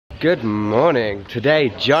Good morning. Today,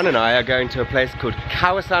 John and I are going to a place called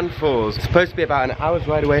Kawasan Falls. It's supposed to be about an hour's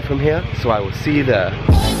ride away from here, so I will see you there.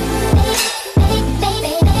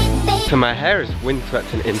 So my hair is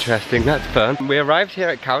windswept and interesting, that's fun. We arrived here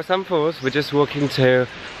at Kawasan Falls. We're just walking to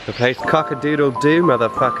the place Cock-a-doodle-doo,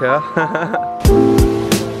 motherfucker.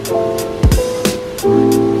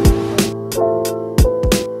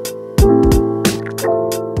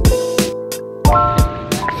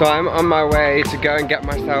 So I'm on my way to go and get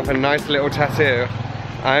myself a nice little tattoo.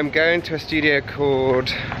 I'm going to a studio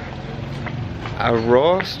called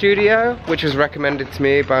Aurora Studio, which was recommended to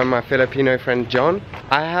me by my Filipino friend John.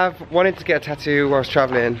 I have wanted to get a tattoo whilst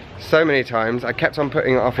traveling so many times. I kept on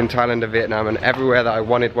putting it off in Thailand and Vietnam, and everywhere that I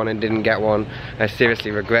wanted one and didn't get one, I seriously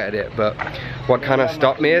regretted it. But what kind of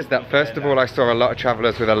stopped me is that first of all, I saw a lot of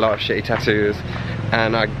travelers with a lot of shitty tattoos,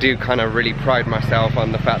 and I do kind of really pride myself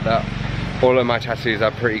on the fact that all of my tattoos are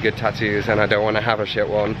pretty good tattoos and I don't want to have a shit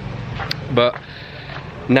one. But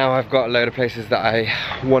now I've got a load of places that I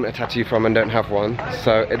want a tattoo from and don't have one.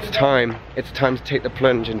 So it's time to take the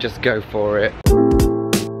plunge and just go for it.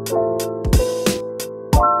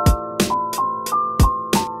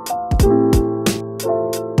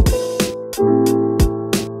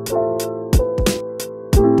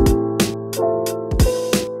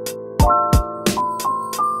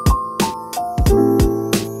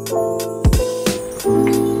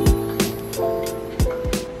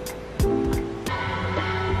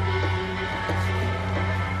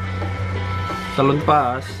 Salud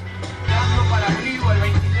Paz.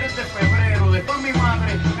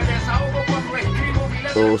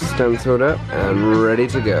 All stenciled up and ready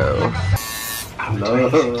to go. Hello.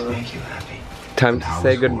 Time to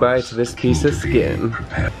say goodbye to this piece of skin.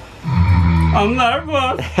 I'm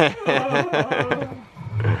nervous.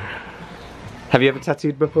 Have you ever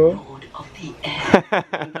tattooed before?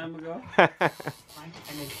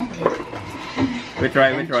 We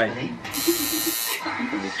try.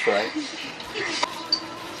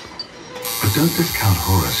 But don't discount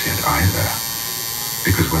Horus yet either,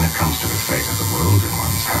 because when it comes to the fate of the world in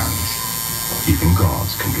one's hands, even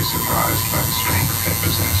gods can be surprised by the strength they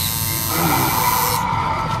possess.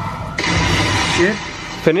 Shit.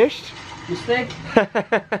 Finished? Mistake.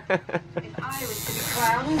 If I was to be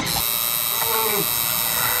crowned.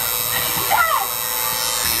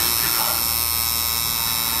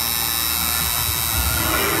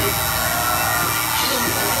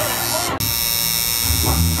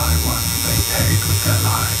 One by one, they paid with their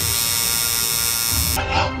lives.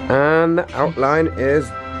 And the outline is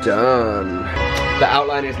done. The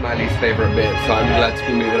outline is my least favorite bit, so I'm glad to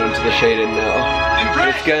be moving on to the shading now.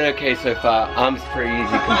 It's going okay so far. Arms pretty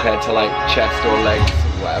easy compared to like chest or legs,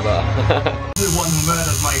 whatever. The one who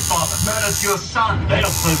murdered my father murders your son. They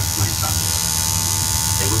are both my sons.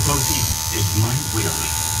 They will both eat if my will.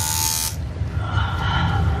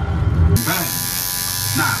 Burn.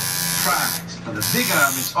 Now, try it. For the vigor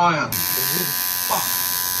of its oil.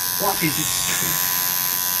 What is its strength?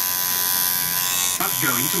 Not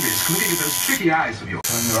going to risk looking at those tricky eyes of yours.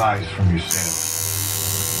 Turn your eyes from yourself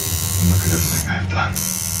and look at everything I've done.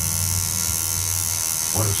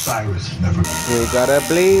 What if Cyrus never... We got a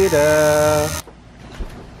bleeder.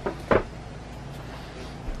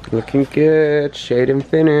 Looking good, shading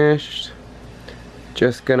finished.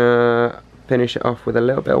 Just gonna finish it off with a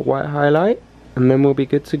little bit of white highlight and then we'll be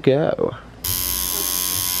good to go.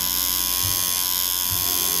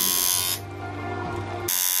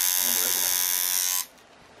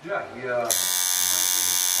 Yeah.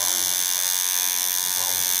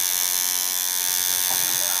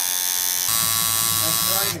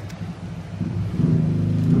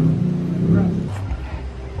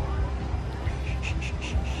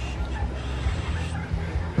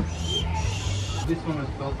 This one was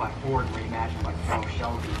built by Ford and reimagined by Charles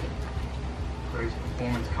Shelby. Greatest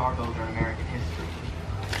performance car builder in American history.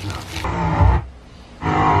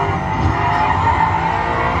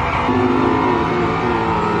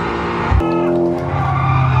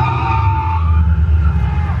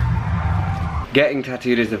 Getting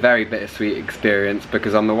tattooed is a very bittersweet experience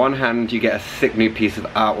because on the one hand you get a sick new piece of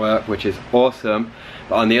artwork which is awesome,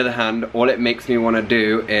 but on the other hand all it makes me want to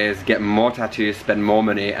do is get more tattoos, spend more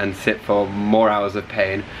money and sit for more hours of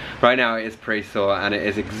pain. Right now it is pretty sore and it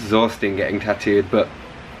is exhausting getting tattooed, but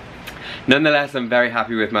nonetheless I'm very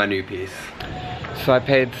happy with my new piece. So I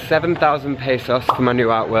paid 7,000 pesos for my new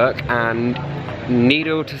artwork and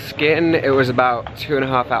needle to skin it was about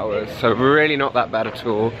 2.5 hours, so really not that bad at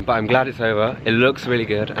all, but I'm glad it's over. It looks really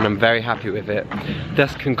good and I'm very happy with it.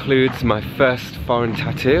 Thus concludes my first foreign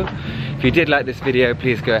tattoo. If you did like this video,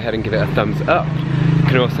 please go ahead and give it a thumbs up. You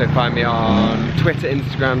can also find me on Twitter,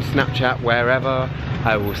 Instagram, Snapchat, wherever.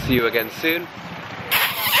 I will see you again soon.